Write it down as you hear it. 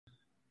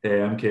Hey,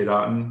 I'm Kate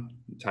Otten,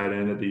 tight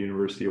end at the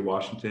University of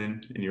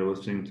Washington, and you're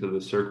listening to the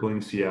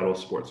Circling Seattle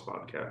Sports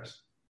Podcast.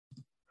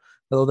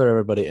 Hello there,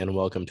 everybody, and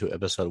welcome to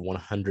episode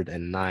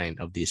 109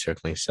 of the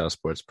Circling South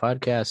Sports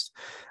Podcast.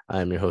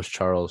 I'm your host,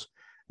 Charles,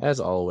 as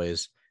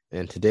always,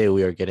 and today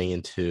we are getting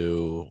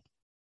into,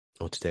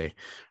 today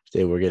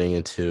we're getting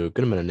into a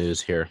good amount of news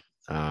here.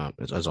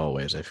 As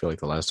always, I feel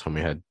like the last time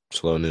we had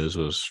slow news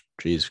was,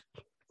 maybe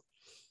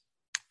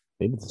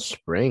the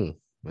spring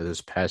of this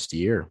past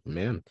year,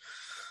 man.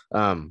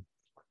 Um,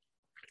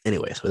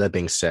 Anyways, with that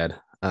being said,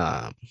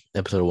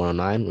 episode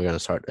 109, we're going to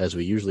start as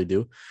we usually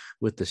do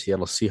with the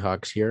Seattle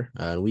Seahawks here.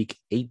 In week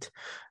 8,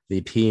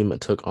 the team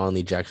took on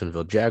the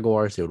Jacksonville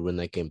Jaguars. They would win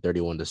that game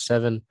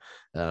 31-7.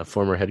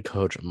 Former head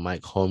coach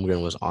Mike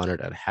Holmgren was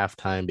honored at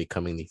halftime,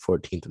 becoming the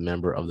 14th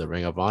member of the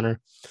Ring of Honor.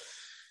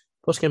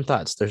 Post-game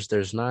thoughts.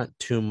 There's not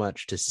too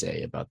much to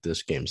say about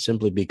this game,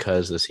 simply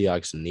because the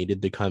Seahawks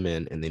needed to come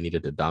in and they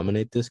needed to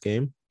dominate this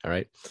game. All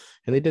right.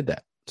 And they did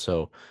that.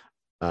 So,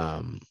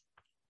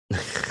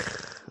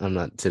 I'm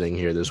not sitting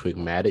here this week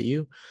mad at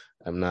you.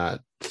 I'm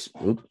not.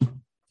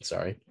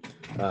 Sorry.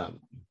 I'm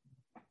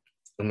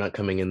not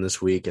coming in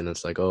this week and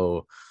it's like,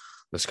 oh,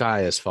 the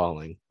sky is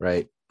falling,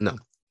 right? No.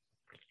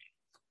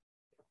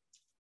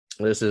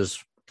 This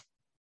is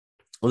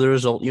the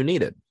result you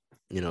needed.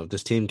 If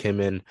this team came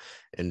in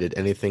and did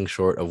anything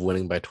short of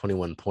winning by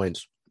 21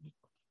 points,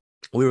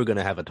 we were going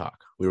to have a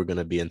talk. We were going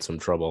to be in some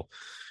trouble.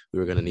 We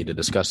were going to need to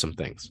discuss some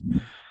things.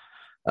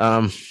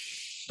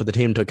 But the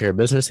team took care of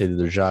business. They did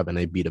their job, and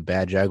they beat a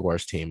bad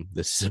Jaguars team.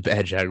 This is a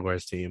bad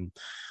Jaguars team.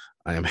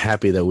 I am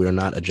happy that we are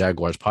not a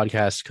Jaguars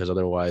podcast, because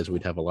otherwise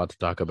we'd have a lot to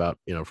talk about,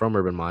 from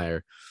Urban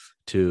Meyer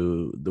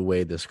to the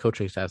way this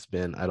coaching staff's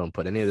been. I don't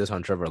put any of this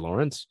on Trevor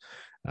Lawrence.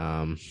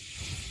 So,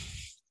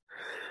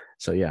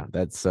 yeah,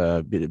 that's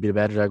beat a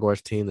bad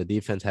Jaguars team. The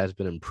defense has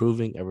been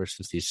improving ever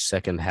since the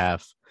second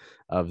half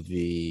of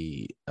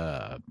the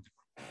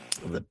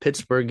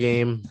Pittsburgh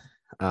game.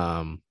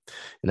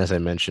 And as I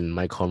mentioned,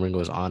 Mike Holmgren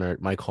was honored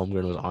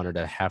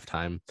at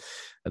halftime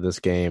of this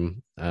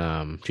game.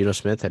 Geno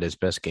Smith had his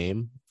best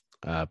game.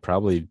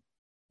 Probably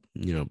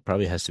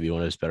has to be one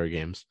of his better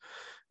games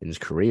in his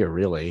career,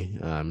 really,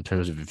 in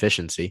terms of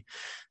efficiency.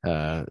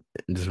 As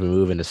we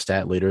move into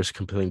stat leaders,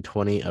 completing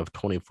 20 of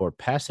 24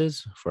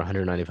 passes for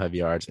 195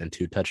 yards and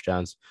 2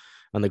 touchdowns.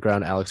 On the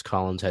ground, Alex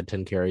Collins had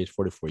 10 carries,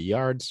 44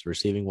 yards.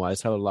 Receiving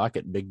wise, Tyler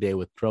Lockett, big day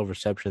with 12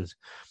 receptions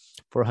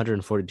for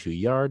 142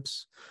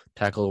 yards.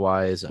 Tackle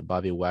wise,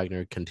 Bobby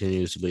Wagner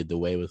continues to lead the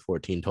way with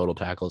 14 total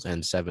tackles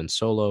and 7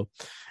 solo.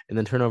 In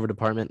the turnover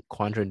department,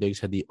 Quandre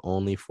Diggs had the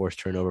only forced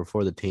turnover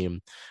for the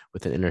team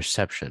with an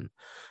interception.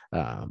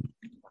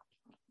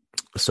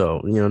 So,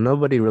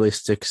 nobody really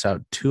sticks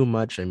out too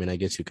much. I mean, I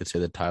guess you could say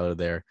that Tyler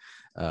there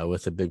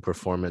with a big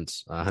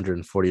performance,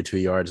 142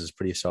 yards is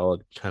pretty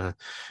solid, kind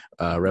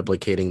of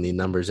replicating the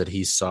numbers that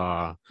he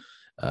saw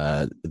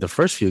the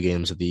first few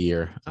games of the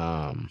year.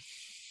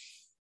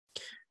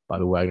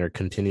 Bobby Wagner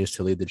continues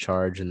to lead the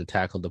charge in the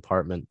tackle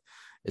department.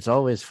 It's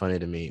always funny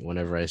to me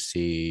whenever I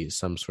see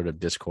some sort of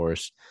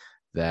discourse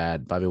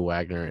that Bobby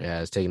Wagner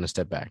has taken a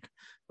step back,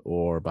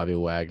 or Bobby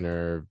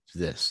Wagner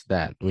this,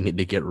 that. We need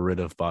to get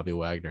rid of Bobby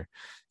Wagner.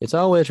 It's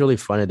always really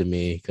funny to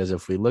me, because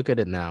if we look at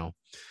it now,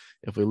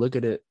 if we look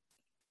at it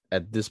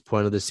at this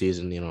point of the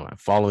season,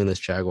 following this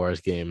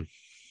Jaguars game,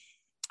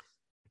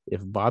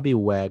 if Bobby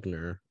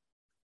Wagner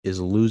is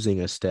losing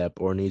a step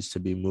or needs to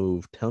be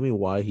moved, tell me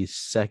why he's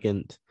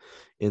second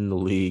in the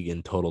league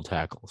in total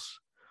tackles.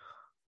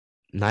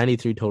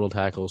 93 total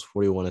tackles,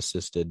 41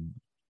 assisted.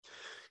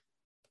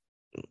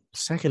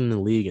 Second in the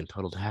league in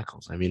total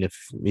tackles. I mean,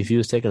 if he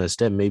was taking a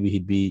step, maybe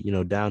he'd be,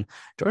 down.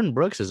 Jordan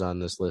Brooks is on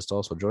this list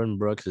also. Jordan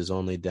Brooks is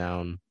only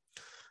down.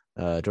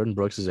 Jordan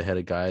Brooks is ahead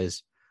of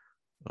guys.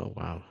 Oh,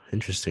 wow.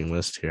 Interesting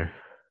list here.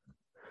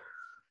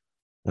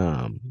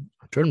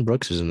 Jordan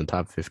Brooks is in the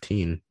top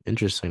 15.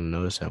 Interesting to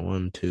notice that.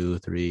 1, 2,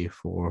 3,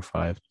 4,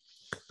 5.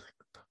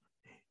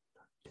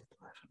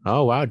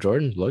 Oh, wow.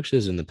 Jordan Brooks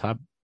is in the top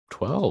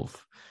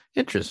 12.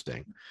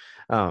 Interesting.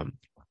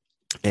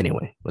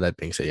 Anyway, with that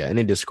being said, yeah,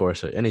 any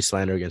discourse, any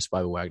slander against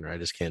Bobby Wagner, I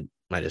just can't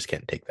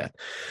take that.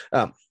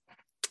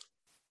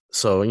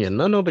 So, yeah,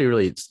 nobody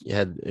really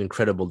had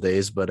incredible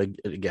days, but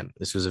again,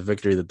 this was a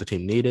victory that the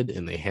team needed,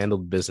 and they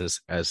handled business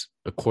as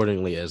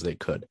accordingly as they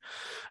could.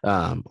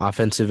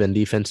 Offensive and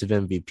defensive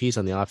MVPs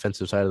on the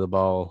offensive side of the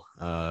ball.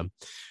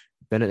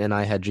 Bennett and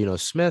I had Geno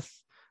Smith.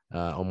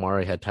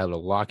 Omari had Tyler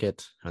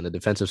Lockett. On the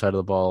defensive side of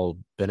the ball,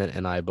 Bennett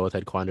and I both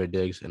had Quandre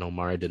Diggs, and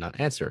Omari did not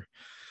answer.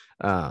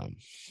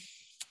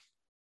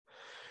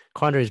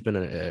 Quandre's been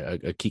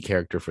a key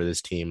character for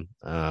this team.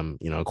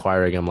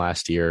 Acquiring him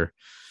last year.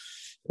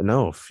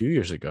 No, a few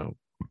years ago.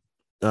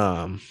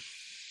 For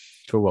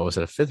what was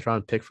it? A 5th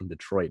round pick from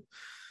Detroit.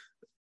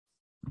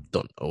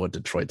 Don't know what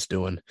Detroit's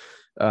doing.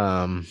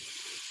 Acquiring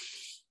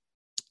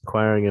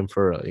him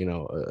for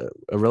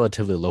a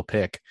relatively low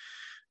pick,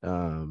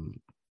 and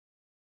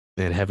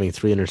having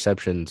 3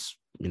 interceptions,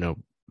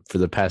 for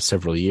the past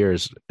several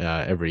years,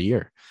 every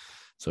year.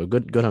 So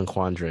good on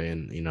Quandre,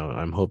 and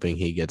I'm hoping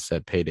he gets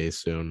that payday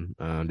soon,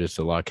 just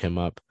to lock him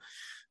up.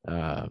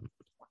 Uh,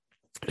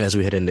 as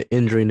we head into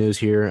injury news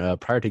here,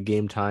 prior to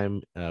game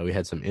time, we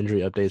had some injury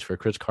updates for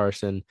Chris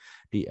Carson,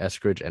 D.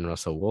 Eskridge, and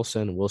Russell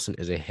Wilson. Wilson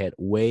is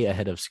way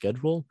ahead of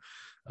schedule.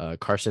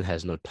 Carson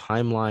has no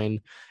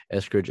timeline.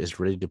 Eskridge is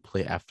ready to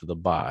play after the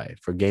bye.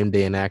 For game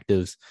day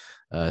inactives,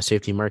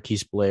 safety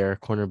Marquise Blair,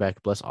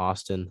 cornerback Bless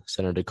Austin,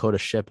 center Dakota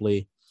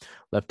Shepley,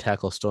 left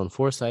tackle Stone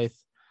Forsyth,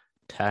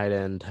 tight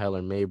end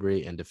Tyler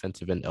Mabry, and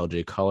defensive end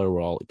LJ Collier were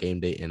all game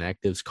day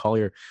inactives.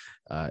 Collier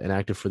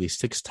inactive for the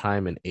 6th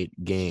time in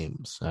 8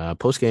 games.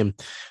 Post game,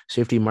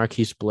 safety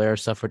Marquise Blair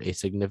suffered a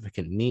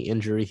significant knee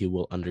injury. He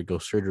will undergo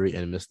surgery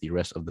and miss the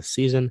rest of the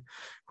season.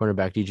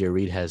 Cornerback DJ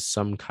Reed has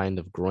some kind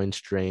of groin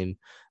strain.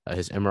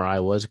 His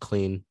MRI was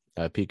clean.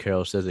 Pete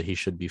Carroll says that he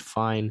should be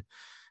fine.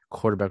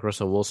 Quarterback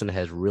Russell Wilson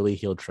has really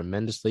healed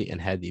tremendously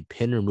and had the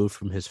pin removed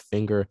from his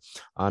finger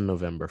on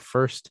November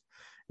 1st.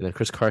 And then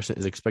Chris Carson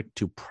is expected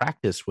to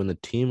practice when the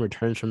team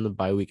returns from the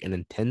bye week and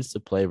intends to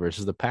play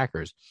versus the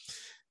Packers.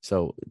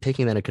 So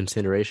taking that into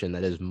consideration,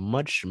 that is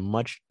much,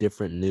 much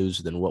different news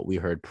than what we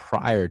heard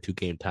prior to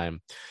game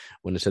time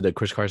when it said that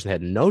Chris Carson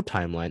had no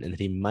timeline and that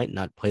he might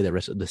not play the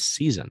rest of the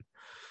season.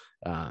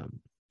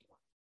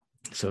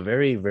 So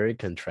very, very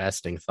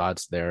contrasting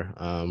thoughts there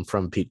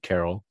from Pete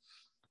Carroll.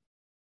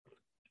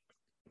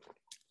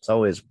 It's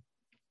always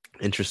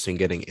interesting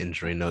getting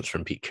injury notes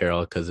from Pete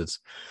Carroll because it's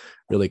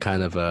really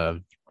kind of a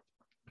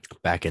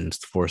back and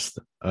forth.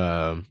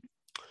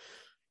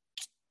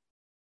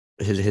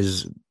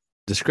 His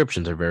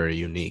descriptions are very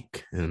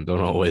unique and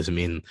don't always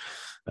mean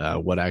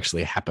what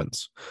actually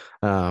happens.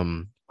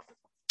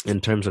 In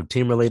terms of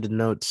team-related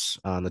notes,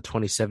 on the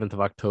 27th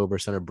of October,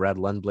 center Brad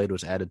Lundblade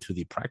was added to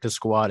the practice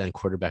squad and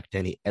quarterback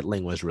Danny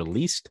Etling was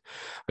released.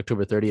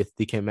 October 30th,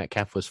 DK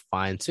Metcalf was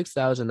fined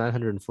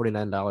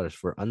 $6,949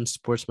 for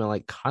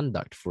unsportsmanlike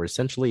conduct for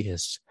essentially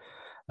his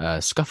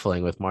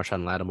scuffling with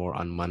Marshawn Lattimore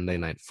on Monday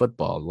Night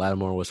Football.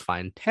 Lattimore was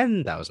fined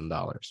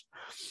 $10,000.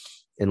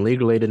 In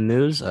league-related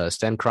news,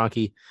 Stan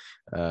Kroenke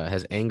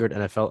has angered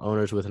NFL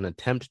owners with an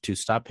attempt to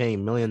stop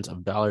paying millions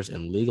of dollars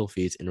in legal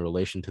fees in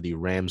relation to the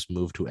Rams'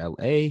 move to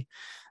LA.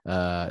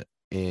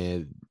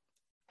 And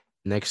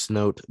next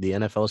note, the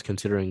NFL is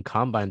considering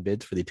combine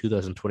bids for the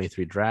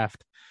 2023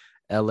 draft.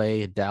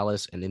 LA,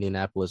 Dallas, and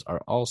Indianapolis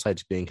are all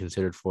sites being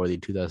considered for the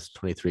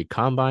 2023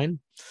 combine.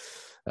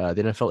 The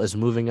NFL is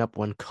moving up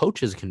when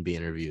coaches can be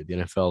interviewed. The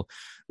NFL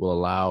will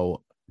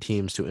allow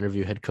teams to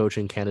interview head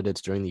coaching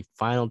candidates during the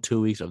final 2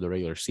 weeks of the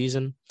regular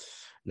season.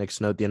 Next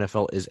note, the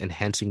NFL is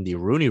enhancing the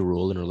Rooney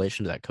Rule in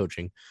relation to that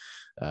coaching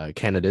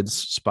candidates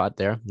spot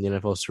there. The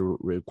NFL is to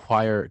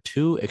require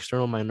 2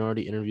 external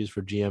minority interviews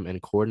for GM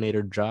and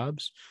coordinator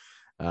jobs.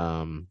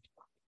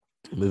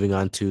 Moving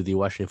on to the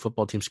Washington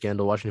football team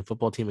scandal. Washington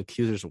football team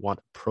accusers want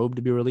a probe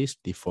to be released.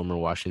 The former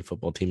Washington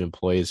football team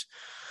employees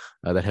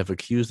that have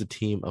accused the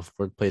team of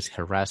workplace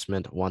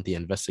harassment want the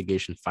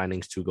investigation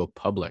findings to go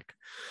public.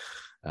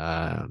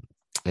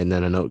 And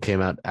then a note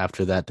came out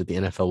after that the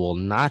NFL will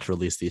not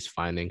release these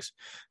findings.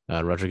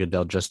 Roger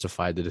Goodell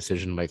justified the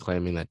decision by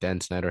claiming that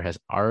Dan Snyder has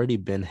already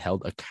been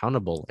held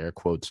accountable, air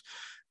quotes,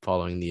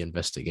 following the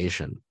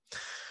investigation.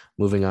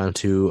 Moving on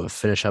to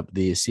finish up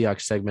the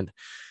Seahawks segment.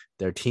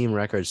 Their team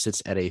record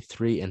sits at a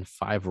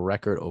 3-5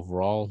 record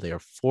overall. They are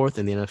 4th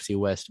in the NFC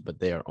West, but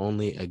they are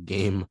only a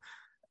game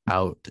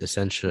out,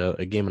 essentially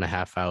a game and a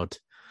half out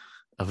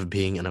of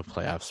being in a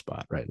playoff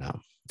spot right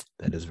now.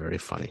 That is very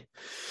funny.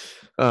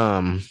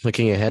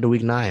 Looking ahead to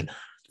week 9, the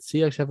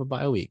Seahawks have a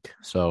bye week.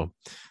 So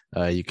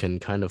you can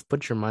kind of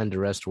put your mind to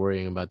rest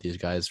worrying about these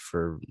guys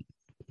for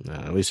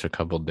at least a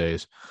couple of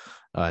days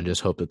and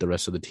just hope that the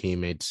rest of the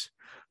team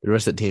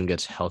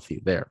gets healthy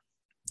there.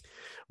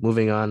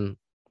 Moving on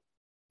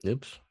to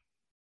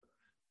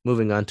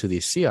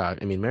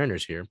the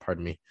Mariners here,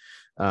 pardon me.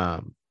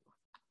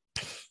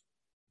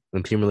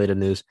 In team-related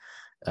news,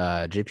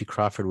 J.P.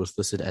 Crawford was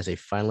listed as a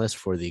finalist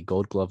for the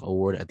Gold Glove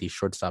Award at the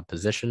shortstop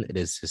position. It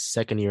is his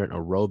 2nd year in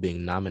a row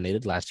being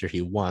nominated. Last year,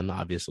 he won,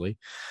 obviously.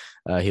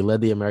 He led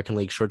the American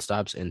League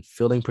shortstops in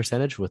fielding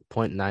percentage with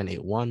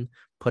 .981,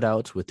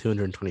 putouts with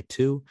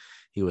 222.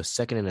 He was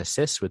 2nd in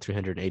assists with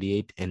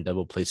 388, and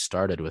double plays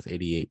started with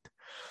 88.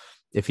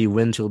 If he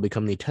wins, he will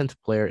become the 10th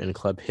player in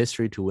club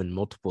history to win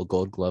multiple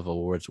Gold Glove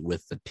Awards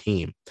with the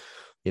team.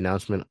 The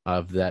announcement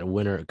of that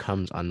winner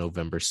comes on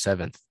November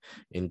 7th.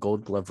 In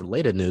Gold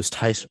Glove-related news,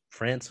 Ty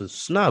France was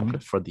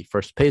snubbed for the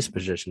first base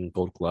position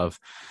Gold Glove.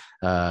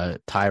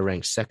 Ty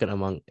ranks 2nd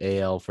among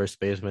AL first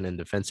basemen in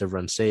defensive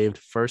runs saved,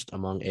 1st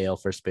among AL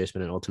first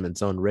basemen in ultimate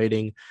zone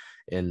rating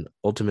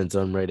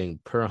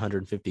per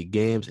 150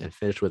 games, and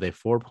finished with a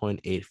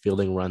 4.8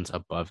 fielding runs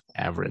above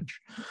average.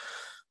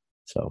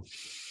 So,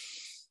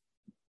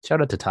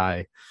 shout out to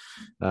Ty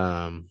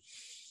to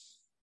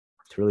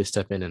really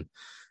step in and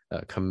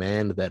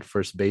command that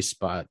first base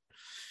spot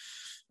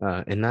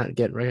and not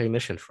get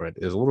recognition for it.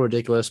 Is a little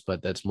ridiculous,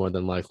 but that's more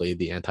than likely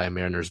the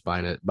anti-Mariners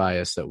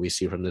bias that we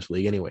see from this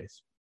league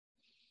anyways.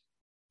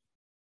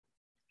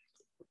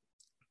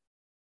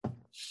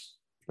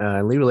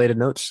 League-related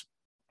notes,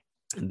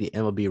 The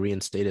MLB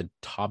reinstated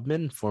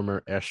Taubman,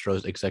 former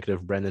Astros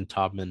executive Brendan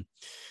Taubman,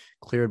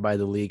 cleared by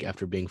the league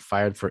after being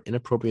fired for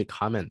inappropriate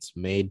comments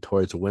made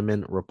towards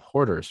women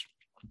reporters.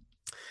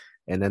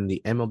 And then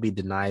the MLB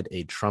denied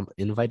a Trump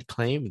invite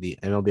claim. The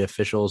MLB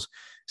officials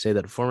say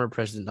that former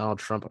President Donald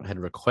Trump had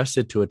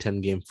requested to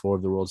attend Game 4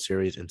 of the World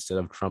Series instead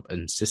of Trump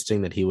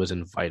insisting that he was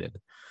invited.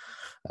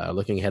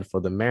 Looking ahead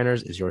for the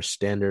Mariners is your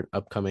standard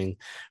upcoming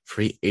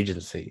free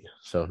agency.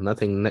 So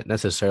nothing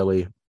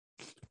necessarily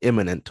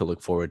imminent to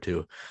look forward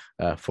to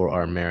for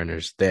our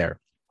Mariners there.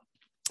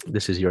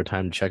 This is your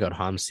time to check out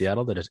Homs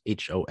Seattle. That is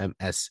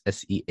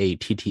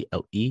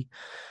HOMSSEATTLE.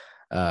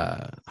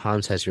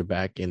 Hans has your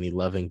back in the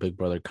loving big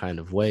brother kind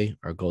of way.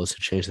 Our goal is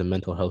to change the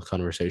mental health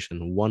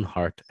conversation one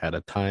heart at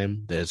a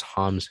time. That is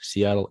Homs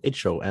Seattle,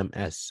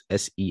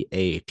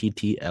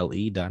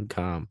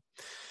 HOMSSEATTLE.com.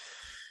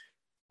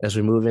 As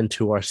we move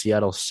into our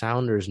Seattle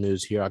Sounders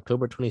news here,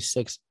 October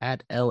 26th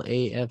at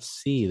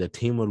LAFC, the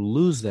team would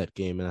lose that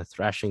game in a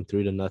thrashing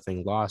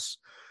 3-0 loss.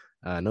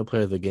 No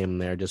player of the game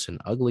there, just an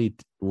ugly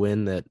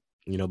win that,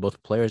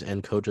 both players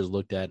and coaches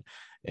looked at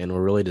and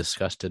were really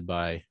disgusted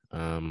by.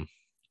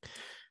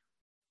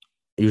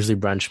 Usually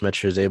Brian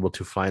Schmetzer is able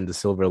to find the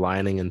silver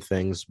lining in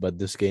things, but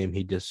this game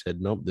he just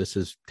said, nope, this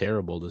is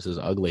terrible. This is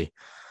ugly.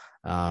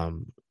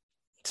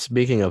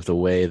 Speaking of the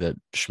way that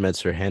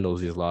Schmetzer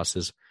handles these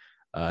losses,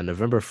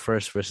 November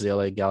 1st versus the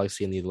LA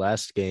Galaxy in the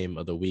last game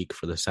of the week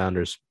for the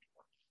Sounders,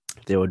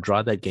 they would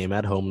draw that game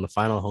at home, the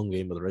final home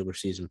game of the regular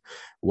season,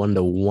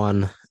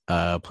 1-1.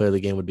 Player of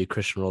the game would be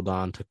Christian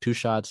Roldan, took 2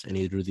 shots, and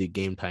he drew the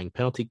game-tying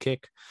penalty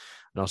kick,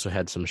 and also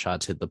had some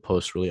shots hit the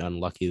post, really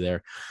unlucky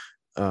there.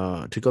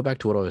 To go back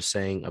to what I was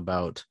saying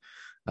about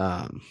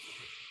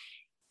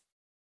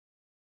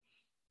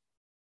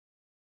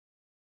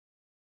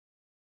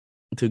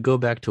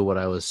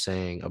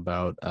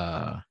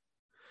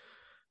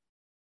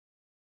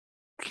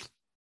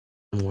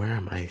where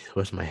am I?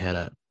 Where's my head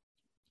at?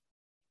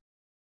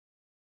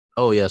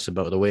 Oh, yes,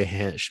 about the way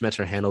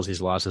Schmetzer handles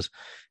these losses.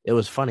 It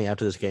was funny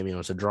after this game,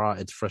 it's a draw.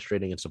 It's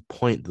frustrating. It's a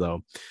point,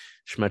 though.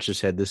 Schmetzer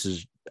said,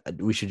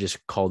 we should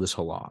just call this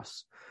a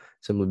loss.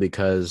 Simply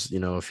because,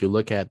 if you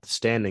look at the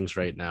standings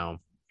right now,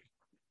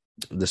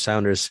 the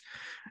Sounders,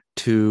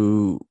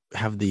 to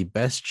have the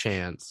best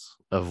chance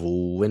of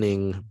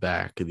winning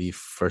back the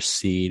first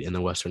seed in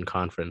the Western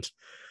Conference,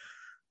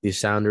 the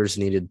Sounders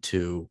needed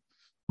to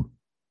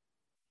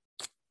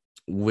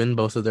win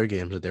both of their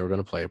games that they were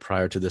going to play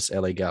prior to this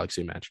LA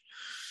Galaxy match,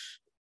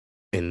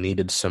 and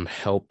needed some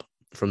help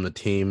from the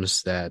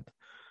teams that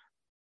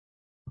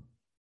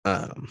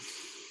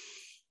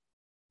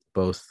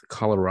both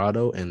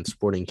Colorado and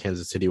Sporting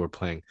Kansas City were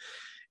playing.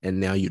 And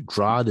now you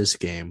draw this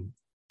game,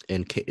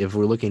 and if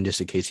we're looking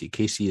just at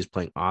KC is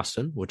playing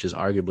Austin, which is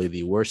arguably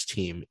the worst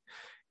team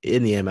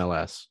in the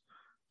MLS,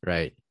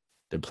 right?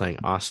 They're playing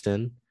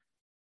Austin,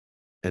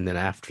 and then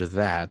after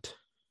that,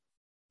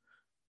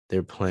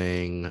 they're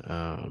playing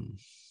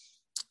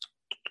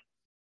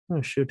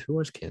who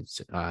was Kansas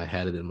City? I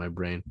had it in my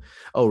brain.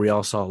 Oh,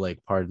 Real Salt Lake,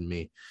 pardon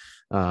me.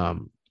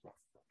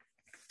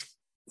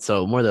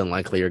 So more than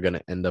likely you're going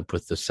to end up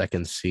with the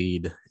second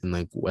seed in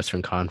the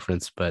Western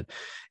Conference, but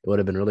it would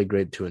have been really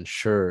great to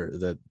ensure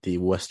that the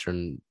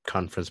Western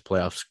Conference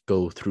playoffs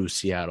go through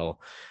Seattle,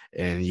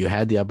 and you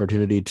had the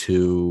opportunity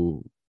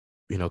to,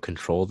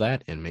 control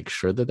that and make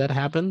sure that that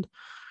happened,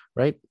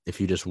 right?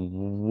 If you just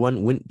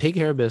take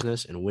care of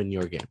business and win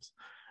your games.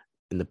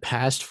 In the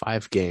past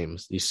 5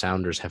 games, these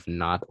Sounders have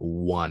not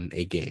won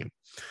a game.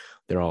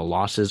 They're all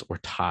losses or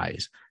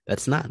ties.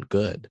 That's not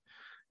good.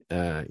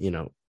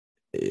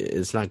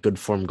 It's not good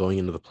form going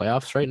into the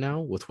playoffs right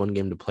now with one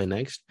game to play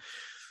next.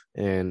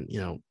 And,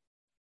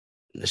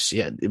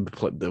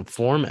 the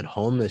form at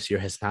home this year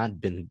has not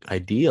been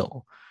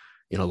ideal.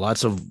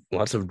 Lots of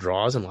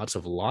draws and lots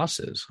of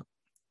losses.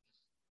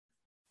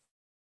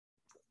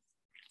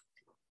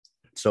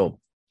 So,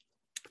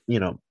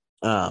 it's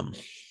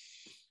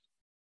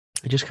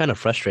just kind of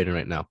frustrating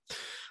right now.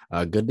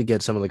 Good to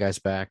get some of the guys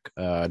back.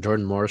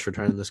 Jordan Morris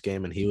returned in this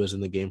game, and he was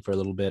in the game for a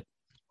little bit.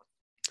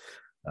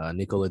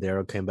 Nico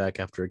Ladero came back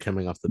after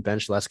coming off the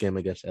bench last game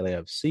against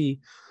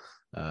LAFC.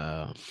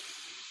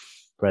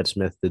 Brad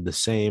Smith did the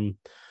same.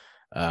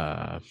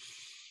 And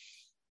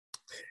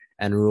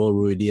Raul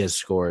Ruidiaz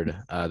scored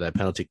that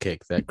penalty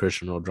kick that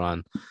Christian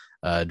Roldan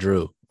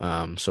drew.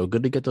 So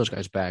good to get those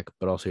guys back,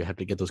 but also you have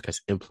to get those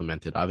guys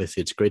implemented.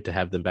 Obviously, it's great to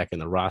have them back in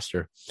the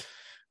roster,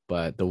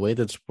 but the way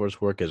that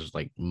sports work is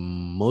like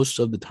most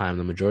of the time,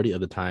 the majority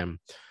of the time,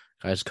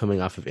 guys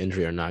coming off of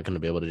injury are not going to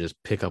be able to just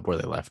pick up where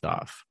they left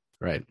off.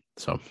 Right.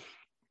 So,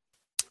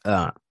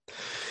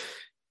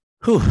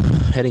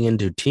 heading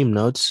into team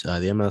notes, the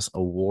MLS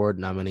award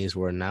nominees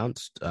were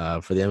announced.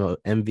 For the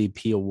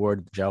MVP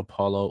award, João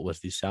Paulo was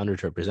the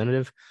Sounders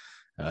representative.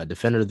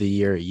 Defender of the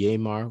Year,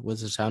 Yamar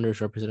was the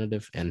Sounders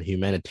representative, and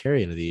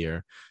Humanitarian of the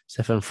Year,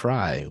 Stefan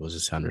Fry was the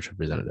Sounders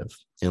representative.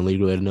 In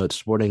league-related notes,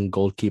 Sporting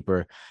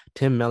goalkeeper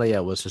Tim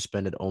Melia was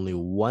suspended only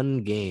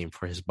one game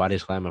for his body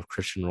slam of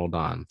Christian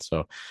Roldan.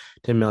 So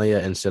Tim Melia,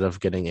 instead of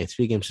getting a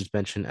 3-game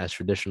suspension as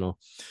traditional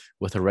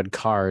with a red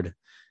card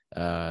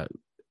of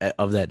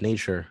that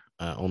nature,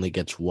 only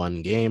gets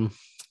 1 game.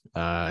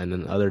 And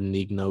then other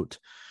league note,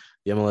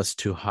 the MLS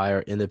to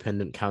hire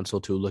independent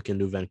counsel to look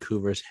into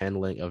Vancouver's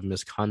handling of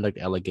misconduct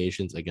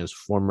allegations against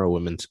former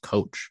women's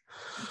coach.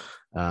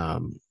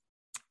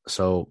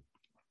 So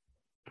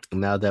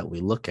now that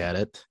we look at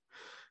it,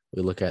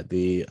 we look at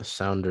the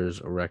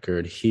Sounders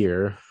record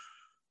here.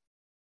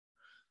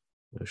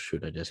 Oh,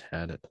 shoot, I just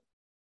had it.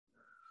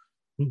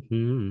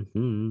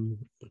 The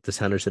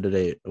Sounders sit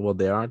today. Well,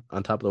 they are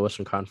on top of the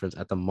Western Conference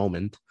at the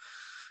moment.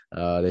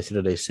 They sit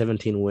at a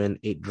 17-win,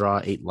 8-draw,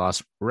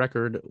 8-loss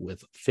record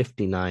with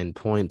 59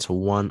 points,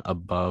 1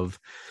 above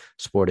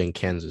Sporting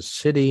Kansas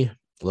City.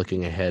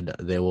 Looking ahead,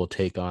 they will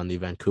take on the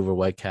Vancouver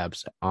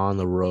Whitecaps on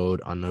the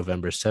road on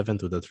November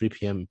 7th with a 3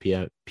 p.m.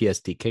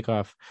 PST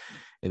kickoff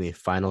in the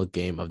final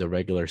game of the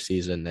regular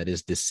season. That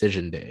is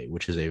Decision Day,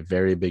 which is a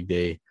very big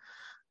day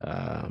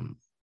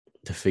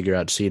to figure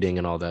out seeding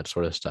and all that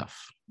sort of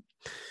stuff.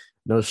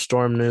 No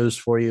Storm news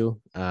for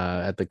you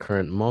at the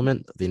current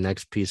moment. The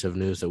next piece of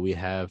news that we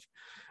have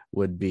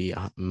would be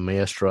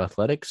Maestro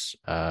Athletics.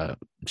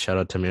 Shout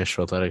out to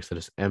Maestro Athletics. That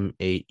is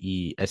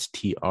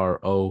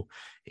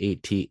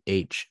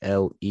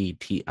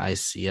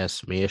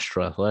MAESTROATHLETICS,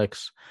 Maestro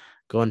Athletics.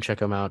 Go and check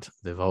them out.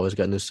 They've always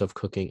got new stuff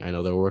cooking. I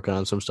know they're working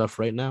on some stuff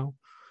right now,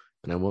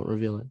 and I won't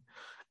reveal it,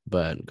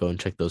 but go and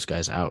check those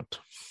guys out.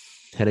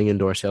 Heading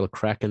into our Seattle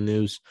Kraken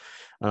news,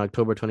 on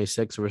October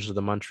 26th versus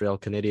the Montreal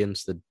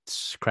Canadiens, the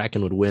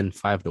Kraken would win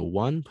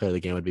 5-1. Player of the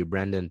game would be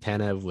Brandon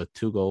Tanev with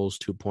 2 goals,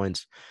 2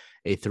 points,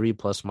 a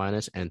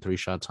 3+- and 3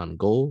 shots on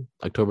goal.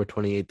 October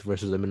 28th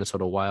versus the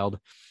Minnesota Wild,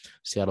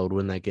 Seattle would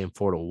win that game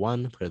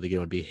 4-1. Player of the game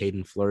would be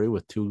Hayden Fleury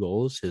with 2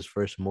 goals, his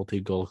first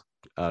multi-goal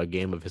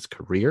game of his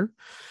career.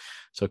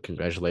 So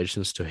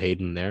congratulations to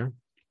Hayden there.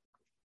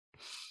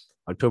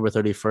 October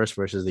 31st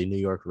versus the New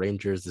York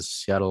Rangers, the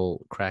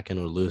Seattle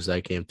Kraken would lose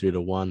that game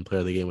 3-1.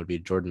 Player of the game would be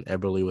Jordan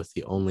Eberle with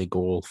the only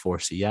goal for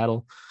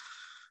Seattle.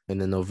 And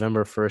then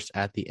November 1st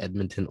at the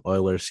Edmonton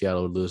Oilers,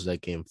 Seattle would lose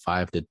that game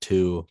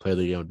 5-2. Player of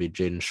the game would be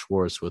Jaden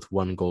Schwartz with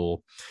 1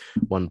 goal,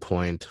 1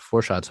 point,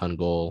 4 shots on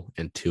goal,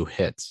 and 2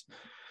 hits.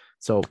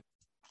 So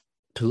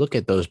to look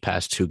at those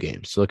past 2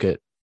 games, to look at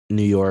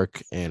New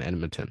York and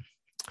Edmonton,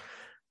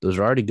 those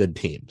are already good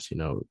teams. You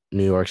know,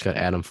 New York's got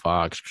Adam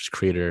Fox, Chris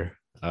Kreider,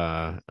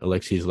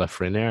 Alexis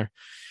Lafreniere,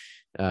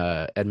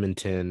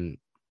 Edmonton.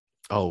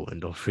 Oh,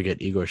 and don't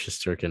forget Igor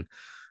Shesterkin.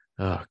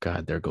 Oh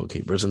God, their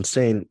goalkeeper is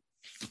insane.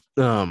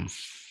 But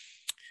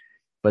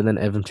then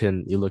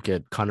Edmonton, you look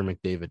at Connor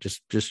McDavid,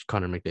 just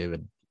Connor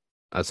McDavid,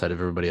 outside of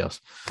everybody else.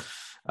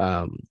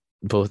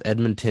 Both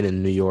Edmonton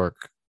and New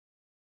York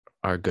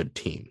are good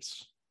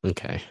teams.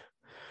 Okay,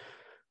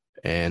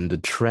 and the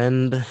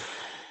trend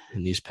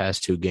in these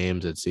past 2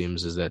 games, it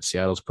seems, is that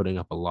Seattle's putting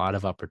up a lot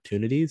of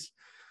opportunities.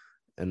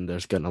 And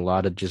there's getting a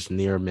lot of just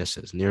near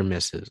misses. In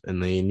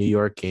the New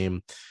York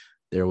game,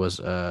 there was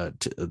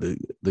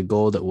the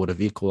goal that would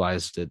have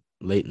equalized it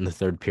late in the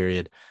 3rd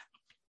period.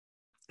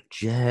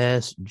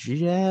 Just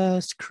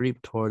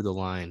creeped toward the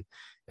line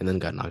and then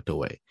got knocked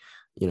away.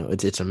 You know,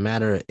 it's a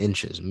matter of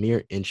inches,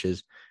 mere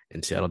inches,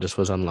 and Seattle just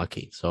was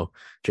unlucky. So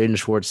Jaden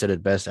Schwartz said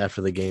it best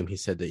after the game. He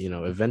said that, you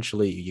know,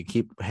 eventually you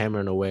keep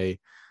hammering away,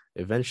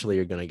 eventually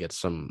you're going to get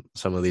some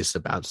of these to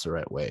bounce the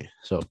right way.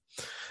 So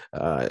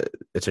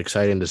it's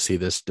exciting to see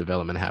this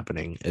development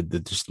happening.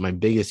 Just my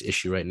biggest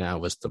issue right now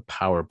was the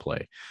power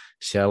play.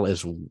 Seattle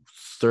is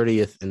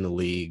 30th in the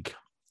league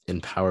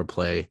in power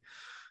play.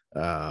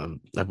 I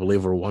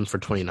believe we're 1 for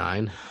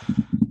 29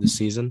 this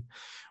season,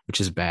 which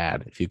is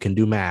bad. If you can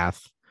do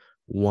math,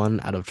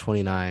 1 out of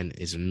 29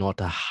 is not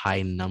a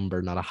high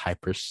number, not a high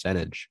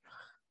percentage.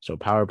 So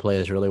power play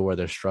is really where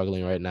they're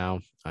struggling right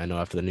now. I know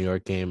after the New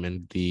York game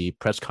and the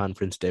press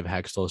conference, Dave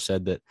Haxtell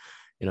said that,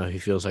 you know, he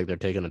feels like they're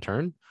taking a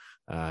turn.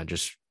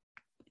 Just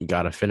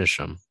got to finish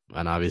them.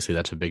 And obviously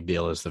that's a big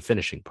deal, is the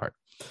finishing part.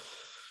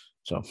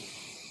 So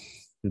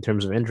in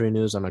terms of injury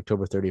news, on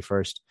October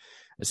 31st,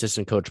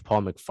 assistant coach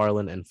Paul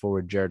McFarland and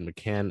forward Jared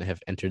McCann have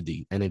entered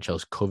the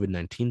NHL's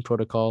COVID-19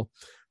 protocol.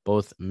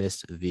 Both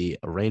missed the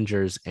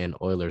Rangers and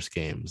Oilers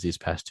games, these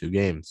past 2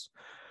 games.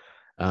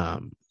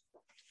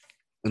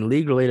 In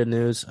league-related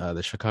news,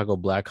 the Chicago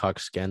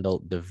Blackhawks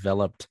scandal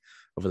developed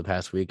over the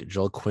past week.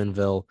 Joel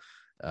Quenneville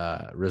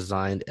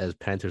resigned as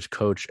Panthers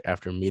coach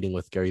after meeting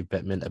with Gary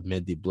Bettman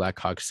amid the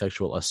Blackhawks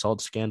sexual assault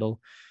scandal.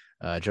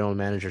 General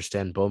manager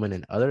Stan Bowman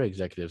and other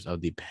executives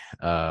of the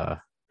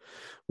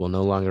will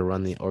no longer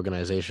run the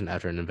organization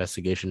after an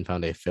investigation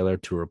found a failure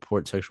to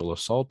report sexual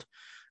assault.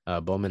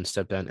 Bowman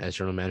stepped down as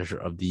general manager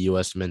of the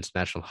U.S. men's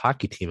national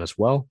hockey team as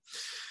well.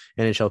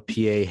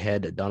 NHLPA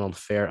head Donald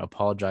Fair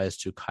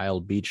apologized to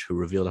Kyle Beach, who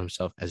revealed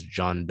himself as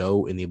John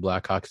Doe in the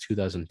Blackhawks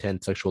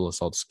 2010 sexual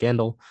assault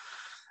scandal.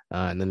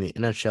 And then the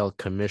NHL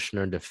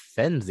commissioner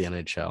defends the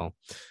NHL.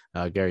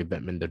 Gary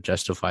Bettman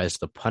justifies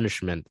the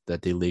punishment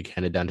that the league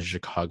handed down to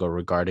Chicago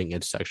regarding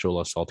its sexual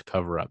assault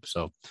cover-up.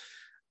 So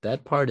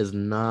that part is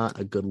not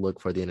a good look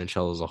for the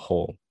NHL as a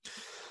whole.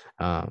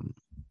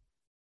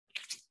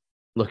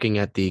 Looking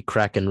at the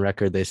Kraken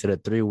record, they sit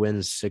at 3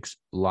 wins, 6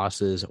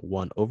 losses,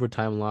 1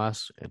 overtime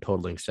loss,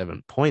 totaling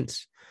 7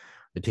 points.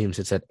 The team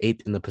sits at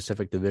 8th in the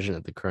Pacific Division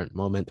at the current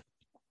moment.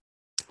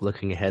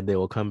 Looking ahead, they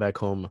will come back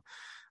home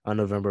on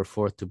November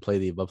 4th to play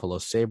the Buffalo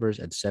Sabres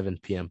at 7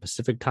 p.m.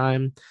 Pacific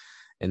time.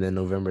 And then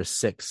November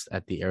 6th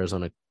at the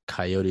Arizona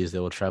Coyotes, they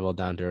will travel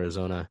down to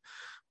Arizona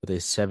with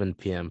a 7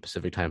 p.m.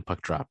 Pacific time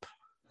puck drop.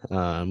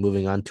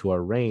 Moving on to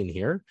our Reign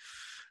here.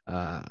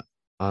 On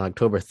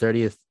October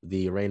 30th,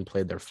 the Reign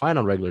played their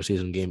final regular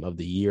season game of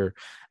the year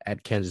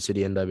at Kansas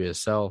City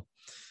NWSL.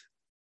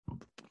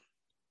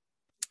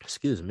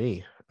 Excuse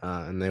me.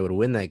 And they would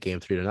win that game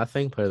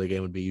 3-0. Player of the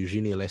game would be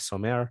Eugenie Le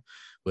Sommer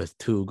with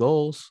 2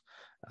 goals.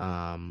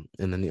 And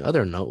then the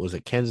other note was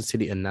that Kansas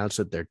City announced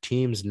that their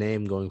team's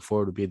name going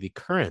forward would be the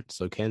Current.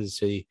 So Kansas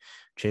City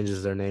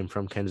changes their name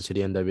from Kansas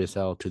City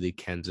NWSL to the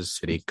Kansas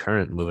City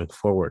Current moving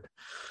forward.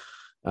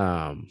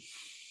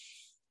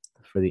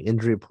 For the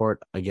injury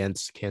report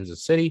against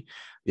Kansas City,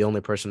 the only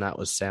person out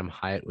was Sam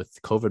Hyatt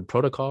with COVID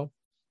protocol.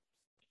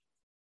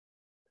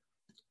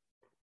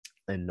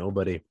 And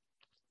nobody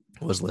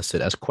was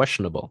listed as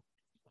questionable.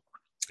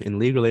 In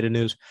league-related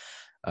news,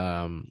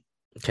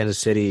 Kansas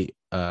City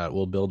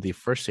will build the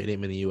first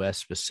stadium in the U.S.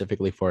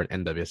 specifically for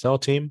an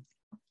NWSL team.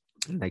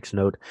 Next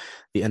note,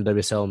 the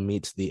NWSL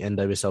meets the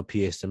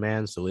NWSLPA's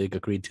demands. The league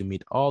agreed to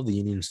meet all the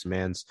union's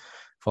demands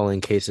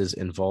following cases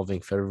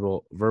involving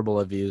federal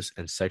verbal abuse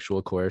and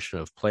sexual coercion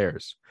of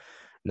players.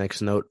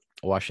 Next note,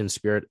 Washington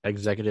Spirit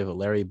executive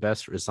Larry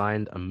Best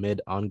resigned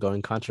amid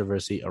ongoing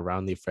controversy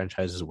around the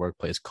franchise's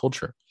workplace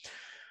culture.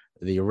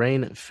 The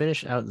Reign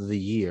finished out the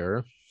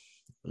year.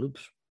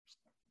 Oops.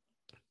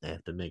 I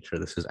have to make sure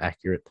this is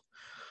accurate.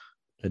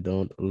 I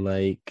don't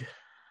like...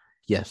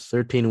 Yes,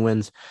 13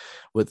 wins.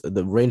 With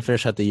the Reign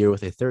finished out the year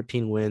with a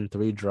 13-win,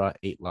 3-draw,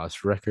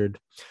 8-loss record.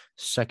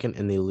 Second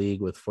in the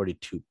league with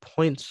 42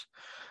 points.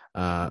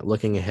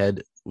 Looking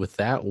ahead, with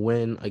that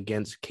win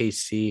against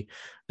KC,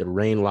 the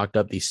Reign locked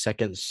up the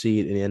second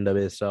seed in the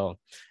NWSL,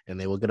 and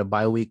they will get a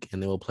bye week,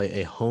 and they will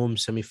play a home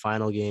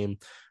semifinal game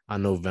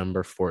on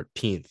November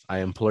 14th. I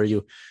implore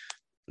you,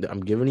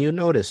 I'm giving you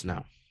notice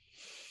now.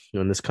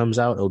 When this comes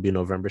out, it'll be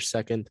November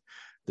 2nd.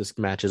 This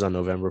match is on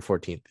November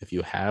 14th. If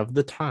you have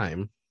the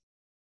time,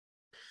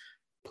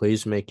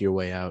 please make your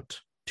way out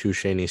to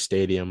Shaney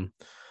Stadium.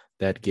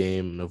 That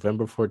game,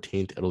 November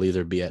 14th, it'll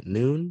either be at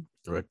noon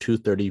or at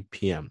 2:30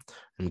 p.m.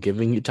 I'm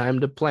giving you time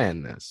to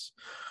plan this.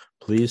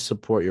 Please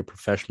support your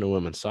professional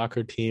women's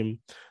soccer team.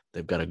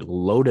 They've got a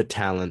load of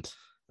talent.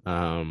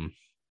 And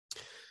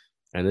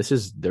this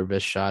is their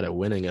best shot at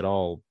winning it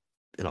all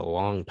in a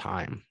long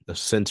time,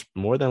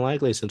 more than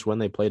likely since when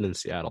they played in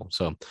Seattle.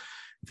 So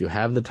if you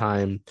have the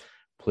time,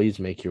 please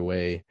make your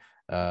way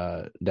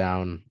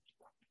down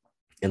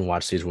and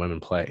watch these women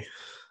play.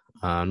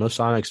 No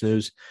Sonics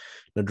news,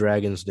 no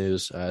Dragons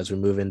news as we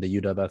move into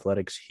UW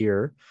Athletics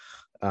here.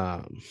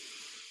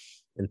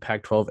 In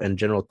Pac-12 and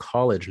general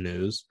college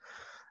news,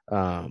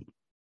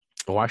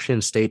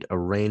 Washington State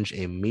arranged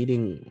a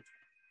meeting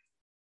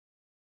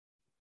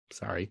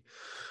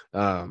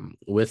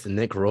with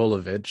Nick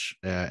Rolovich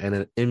and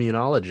an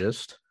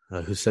immunologist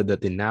who said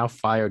that the now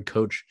fired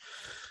coach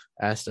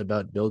asked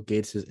about Bill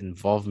Gates'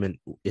 involvement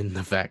in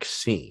the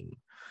vaccine.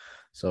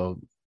 So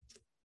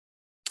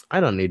I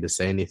don't need to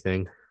say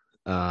anything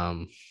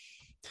regarding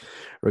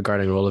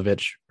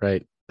Rolovich,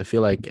 right? I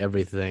feel like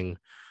everything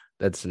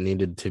that's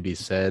needed to be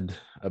said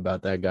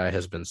about that guy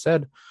has been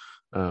said.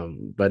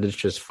 But it's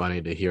just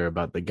funny to hear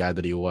about the guy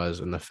that he was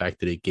and the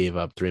fact that he gave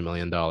up $3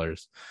 million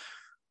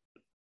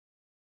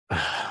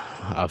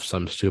of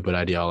some stupid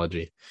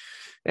ideology.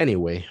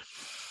 Anyway,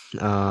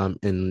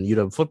 in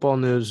UW football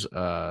news,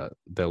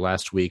 the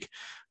last week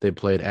they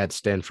played at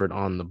Stanford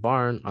on the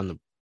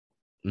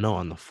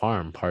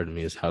farm, pardon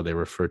me, is how they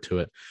refer to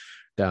it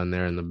down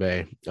there in the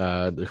Bay.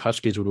 The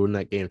Huskies would win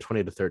that game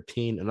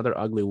 20-13. Another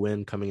ugly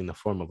win coming in the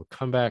form of a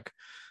comeback.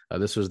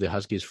 This was the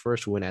Huskies'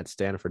 first win at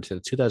Stanford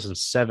since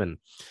 2007,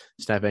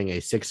 snapping a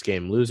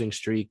 6-game losing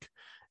streak.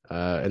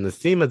 And the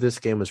theme of this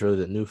game was really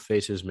that new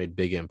faces made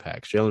big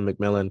impacts. Jalen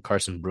McMillan,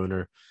 Carson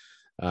Bruner,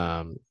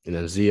 and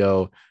then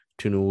Zio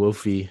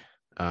Tunuwofi.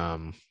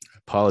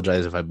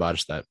 Apologize if I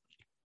botched that.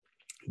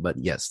 But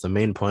yes, the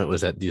main point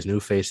was that these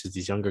new faces,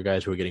 these younger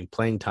guys who were getting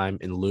playing time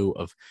in lieu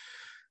of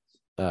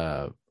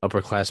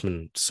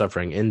upperclassmen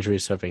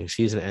suffering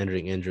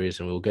season-ending injuries,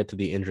 and we'll get to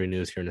the injury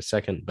news here in a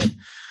second, but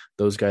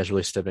those guys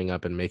really stepping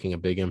up and making a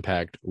big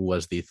impact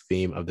was the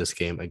theme of this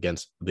game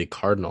against the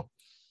Cardinal.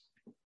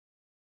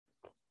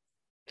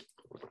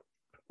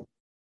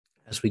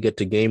 As we get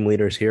to game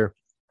leaders here,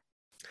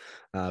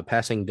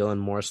 passing, Dylan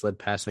Morris led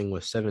passing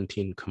with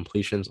 17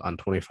 completions on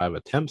 25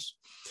 attempts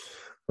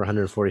for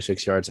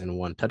 146 yards and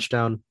 1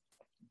 touchdown.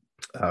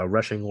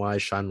 Rushing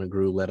wise, Sean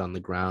McGrew led on the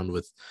ground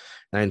with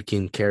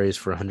 19 carries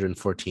for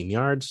 114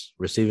 yards.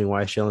 Receiving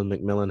wise, Jalen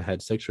McMillan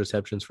had 6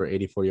 receptions for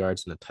 84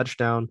 yards and a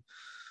touchdown.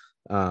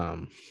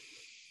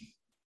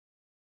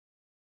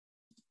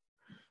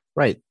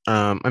 Right.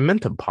 I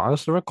meant to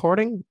pause the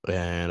recording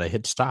and I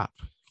hit stop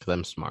because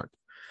I'm smart.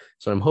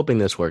 So I'm hoping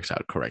this works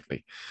out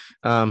correctly.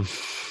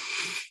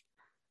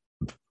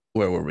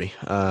 Where were we?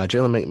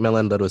 Jalen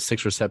McMillan led with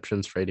 6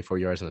 receptions for 84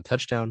 yards and a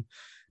touchdown.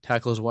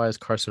 Tackles wise,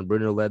 Carson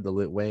Bruner led the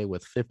way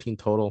with 15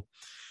 total,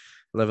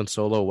 11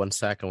 solo, 1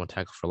 sack, and 1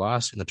 tackle for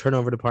loss. In the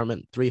turnover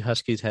department, 3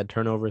 Huskies had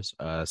turnovers.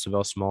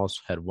 Savell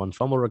Smalls had 1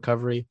 fumble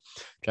recovery.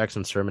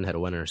 Jackson Sermon had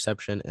 1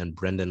 interception, and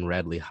Brendan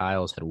Radley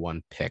Hiles had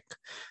 1 pick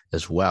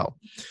as well.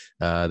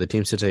 The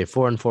team sits at a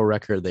 4-4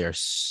 record. They are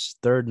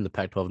 3rd in the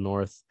Pac-12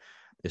 North.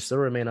 They still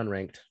remain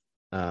unranked.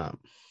 But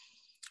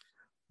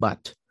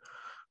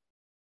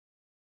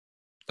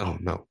oh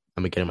no,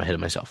 I'm getting my head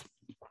of myself.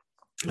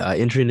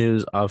 Injury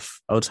news of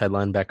outside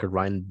linebacker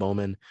Ryan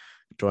Bowman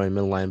joined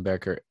middle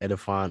linebacker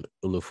Edifon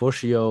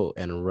Ulufoshio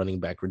and running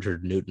back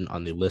Richard Newton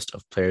on the list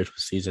of players with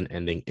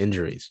season-ending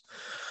injuries.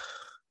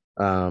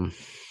 So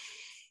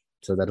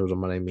that was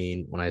what I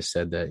mean when I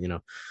said that,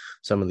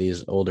 some of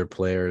these older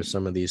players,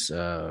 some of these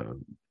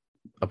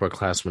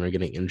upperclassmen are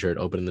getting injured,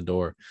 opening the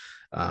door.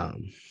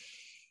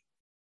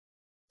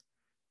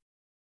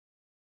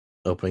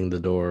 Opening the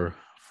door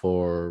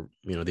for,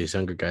 these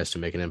younger guys to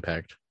make an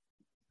impact.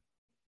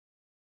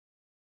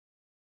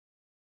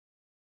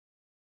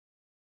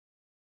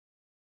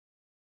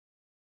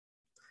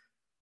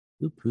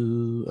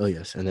 Oh,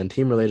 yes. And then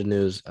team-related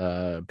news,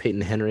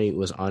 Peyton Henry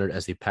was honored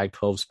as the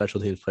Pac-12 Special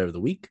Teams Player of the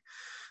Week.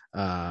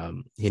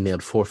 He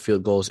nailed 4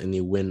 field goals in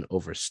the win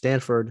over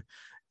Stanford.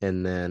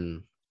 And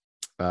then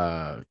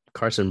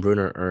Carson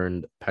Bruner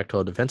earned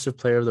Pac-12 Defensive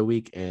Player of the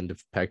Week and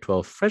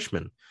Pac-12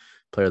 Freshman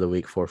Player of the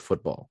Week for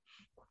football.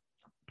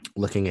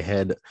 Looking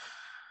ahead,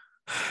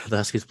 the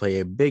Huskies play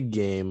a big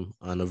game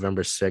on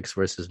November 6th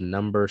versus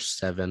number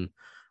 7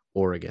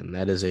 Oregon.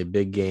 That is a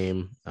big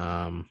game.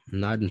 Not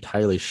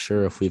entirely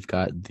sure if we've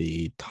got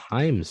the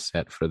time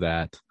set for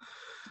that.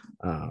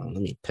 Let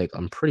me take.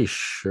 I'm pretty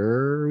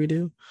sure we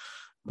do,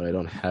 but I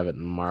don't have it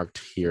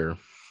marked here.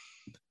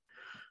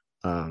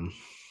 Let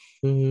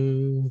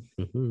me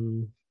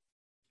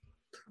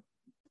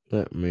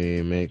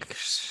make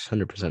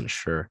 100%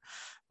 sure.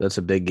 That's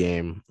a big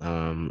game.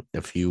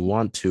 If you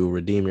want to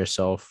redeem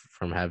yourself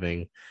from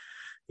having,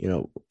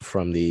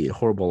 from the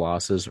horrible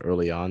losses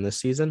early on this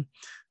season,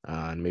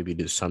 and maybe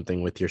do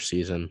something with your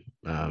season,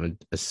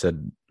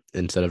 instead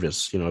of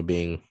just,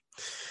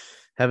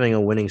 having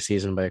a winning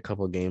season by a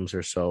couple of games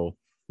or so,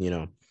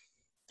 it'll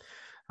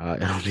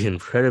be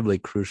incredibly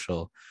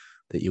crucial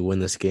that you win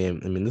this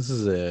game. I mean, this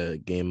is a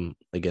game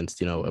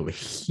against, a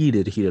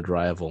heated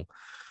rival.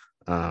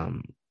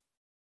 And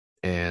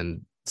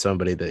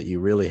somebody that you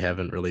really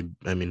haven't really,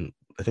 I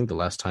think the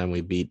last time we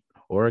beat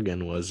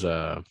Oregon was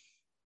the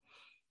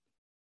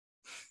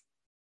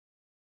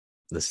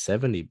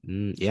 70.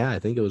 I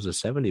think it was a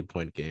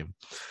 70-point game.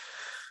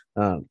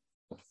 But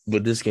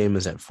this game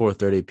is at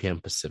 4:30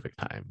 p.m. Pacific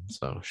time.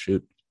 So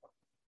shoot.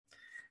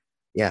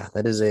 Yeah,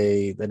 that is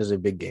a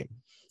big game.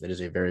 That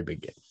is a very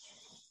big game.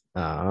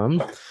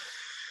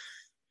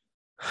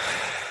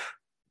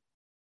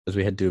 As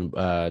we head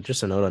to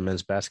just a note on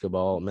men's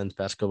basketball. Men's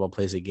basketball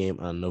plays a game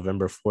on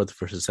November 4th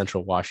versus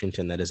Central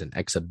Washington. That is an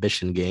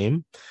exhibition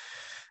game.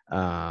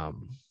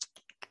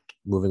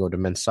 Moving over to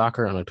men's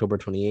soccer on October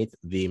 28th,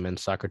 the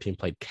men's soccer team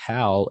played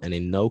Cal in a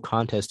no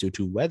contest due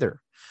to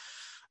weather.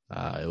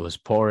 It was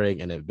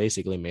pouring, and it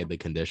basically made the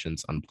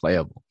conditions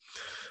unplayable.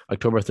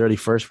 October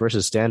 31st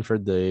versus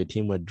Stanford, the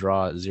team would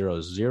draw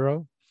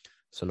 0-0,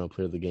 so no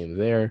play of the game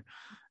there.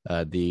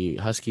 The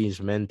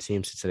Huskies men's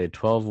team sits at a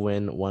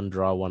 12-win, 1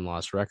 draw, 1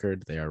 loss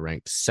record. They are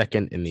ranked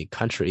 2nd in the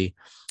country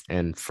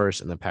and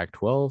 1st in the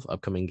Pac-12.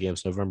 Upcoming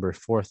games November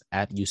 4th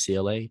at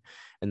UCLA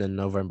and then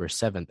November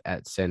 7th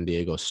at San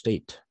Diego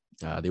State.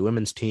 The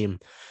women's team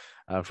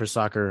for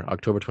soccer,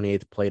 October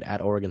 28th, played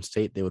at Oregon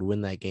State. They would win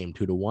that game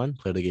 2-1.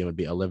 Player of the game would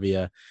be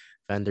Olivia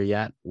van der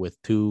Yat with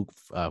 4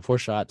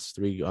 shots,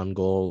 3 on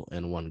goal,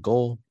 and 1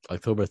 goal.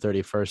 October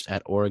 31st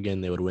at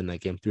Oregon, they would win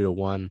that game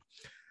 3-1.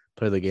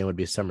 Player of the game would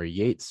be Summer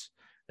Yates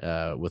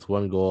with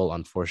 1 goal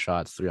on 4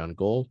 shots, 3 on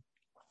goal.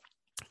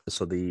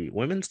 So the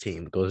women's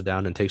team goes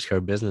down and takes care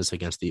of business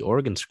against the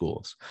Oregon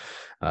schools.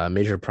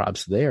 Major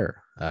props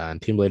there.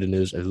 And team-related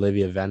news,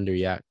 Olivia van der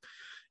Yat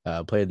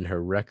played in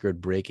her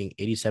record-breaking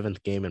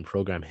 87th game in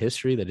program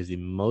history. That is the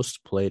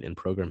most played in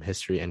program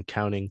history and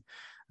counting.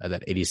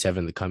 That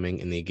 87th coming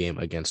in the game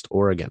against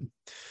Oregon.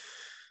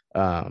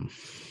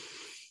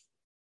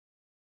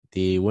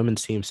 The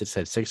women's team sits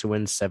at 6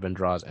 wins, 7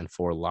 draws, and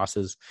 4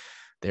 losses.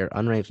 They're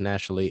unranked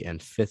nationally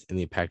and 5th in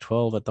the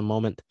Pac-12 at the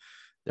moment.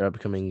 Their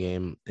upcoming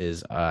game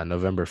is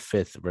November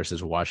 5th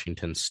versus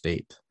Washington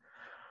State.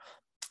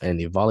 And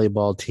the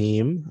volleyball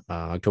team,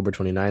 October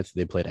 29th,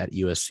 they played at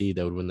USC.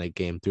 They would win that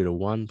game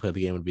 3-1. Player of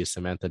the game would be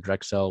Samantha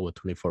Drexel with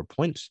 24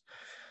 points.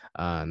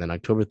 And then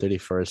October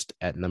 31st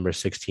at number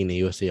 16,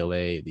 the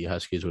UCLA, the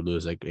Huskies would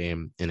lose that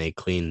game in a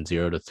clean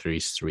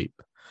 0-3 sweep.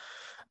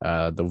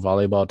 The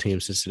volleyball team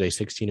sits today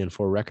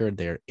 16-4 record.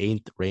 They're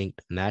 8th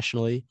ranked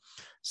nationally,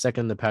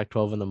 second in the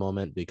Pac-12 in the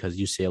moment because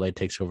UCLA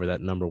takes over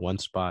that number 1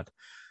 spot.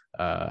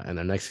 And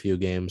the next few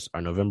games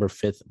are November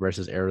 5th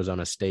versus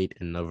Arizona State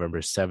and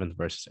November 7th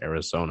versus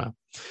Arizona.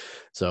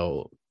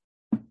 So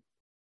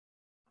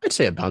I'd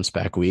say a bounce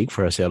back week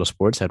for Seattle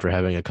sports after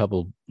having a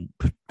couple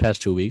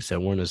past 2 weeks that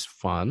weren't as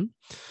fun.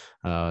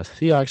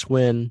 Seahawks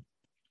win.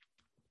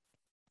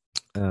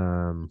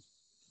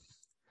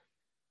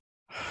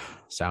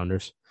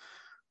 Sounders.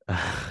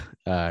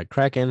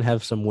 Kraken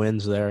have some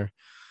wins there.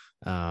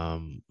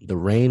 The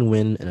Rain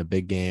win in a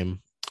big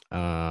game.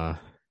 The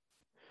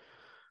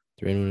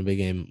Rain win a big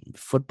game.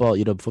 Football,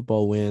 UW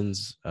football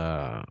wins.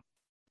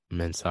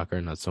 Men's soccer,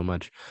 not so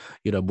much.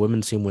 UW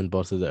women's team win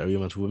both of their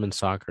women's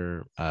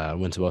soccer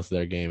wins both of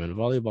their game, and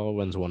volleyball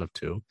wins 1 of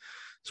 2.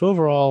 So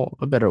overall,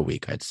 a better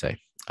week, I'd say.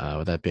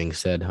 With that being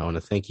said, I want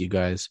to thank you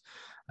guys.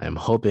 I'm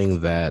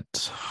hoping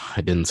that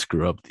I didn't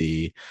screw up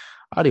the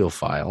audio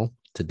file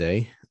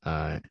today,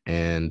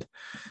 and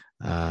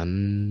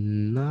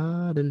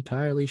not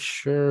entirely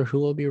sure who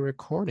will be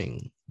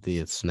recording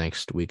this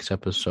next week's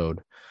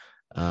episode.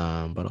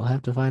 But I'll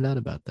have to find out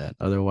about that.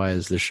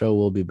 Otherwise, the show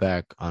will be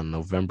back on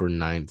November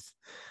 9th,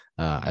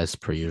 as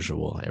per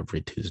usual, every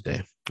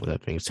Tuesday. With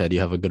that being said, you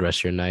have a good rest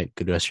of your night,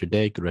 good rest of your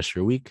day, good rest of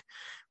your week.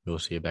 We will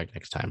see you back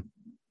next time.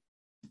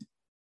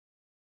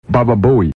 Baba Booey.